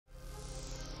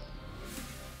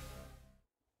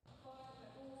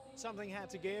Something had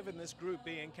to give in this Group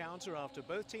B encounter after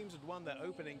both teams had won their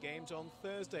opening games on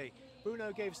Thursday.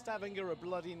 Brno gave Stavanger a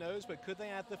bloody nose, but could they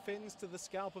add the Finns to the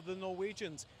scalp of the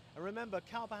Norwegians? And remember,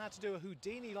 KalPa had to do a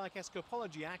Houdini-like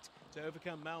escapology act to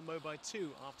overcome Malmo by 2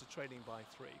 after trailing by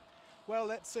 3. Well,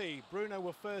 let's see. Brno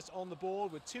were first on the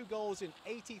board with 2 goals in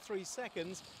 83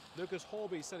 seconds. Lucas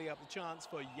Horby setting up the chance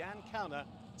for Jan Kauner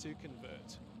to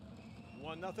convert.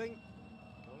 1-0. Goalie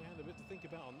had a bit to think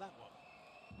about on that one.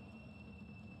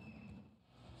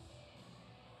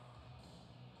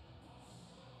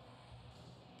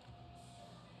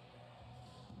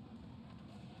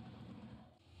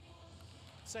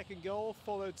 Second goal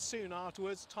followed soon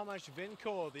afterwards. Tomasz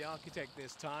Vinkor, the architect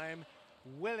this time.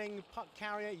 Willing puck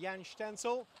carrier Jan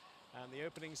Stenzel. And the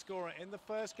opening scorer in the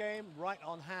first game, right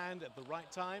on hand at the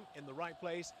right time, in the right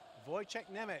place.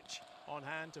 Wojciech Nemec on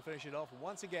hand to finish it off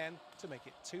once again to make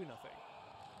it 2-0.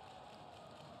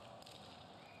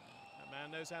 That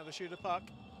man knows how to shoot a puck.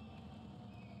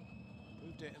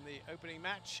 Proved it in the opening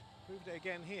match, proved it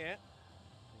again here.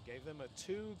 And gave them a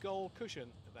 2-goal cushion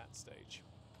at that stage.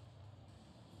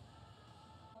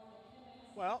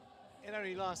 Well, it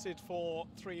only lasted for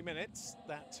 3 minutes,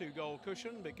 that 2-goal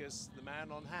cushion, because the man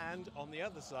on hand on the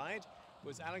other side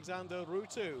was Alexander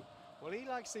Ruutu. Well, he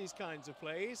likes these kinds of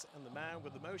plays, and the man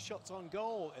with the most shots on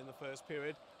goal in the first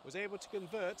period was able to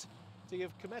convert to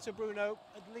give Kometa Brno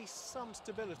at least some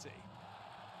stability.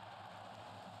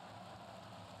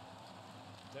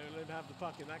 Don't let him have the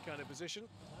puck in that kind of position.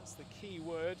 That's the key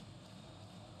word.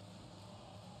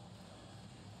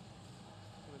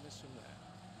 Doing this from there.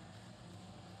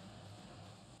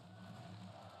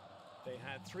 They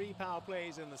had 3 power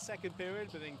plays in the second period,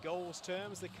 but in goals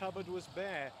terms, the cupboard was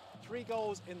bare. 3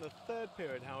 goals in the third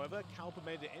period, however. KalPa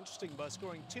made it interesting by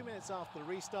scoring 2 minutes after the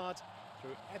restart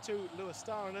through Eetu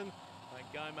Luostarinen,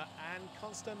 Gaima and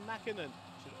Konsta Mäkinen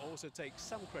should also take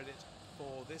some credit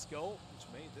for this goal, which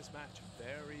made this match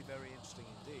very, very interesting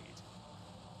indeed.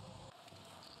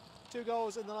 2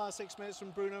 goals in the last 6 minutes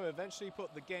from Brno eventually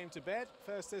put the game to bed.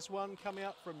 First this one coming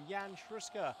up from Jan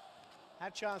Schruska.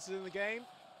 Had chances in the game.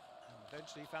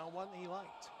 Eventually found one he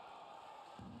liked.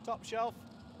 Top shelf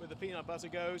with the peanut butter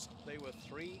goes. They were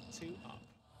 3-2 up.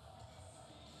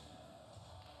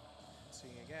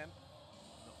 Seeing again,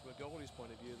 not from a goalie's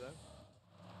point of view though.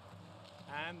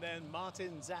 And then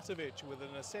Martin Zatovic with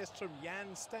an assist from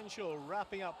Jan Stenzel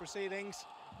wrapping up proceedings.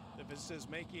 The visitors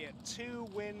making it 2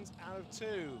 wins out of 2.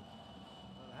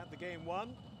 They had the game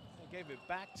won. They gave it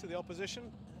back to the opposition,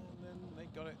 and then they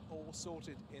got it all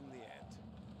sorted in the end.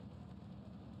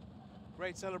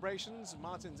 Great celebrations.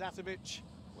 Martin Zatovic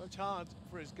worked hard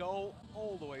for his goal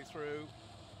all the way through,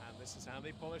 and this is how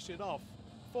they polished it off.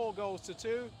 4 goals to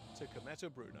 2 to Kometa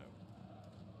Brno.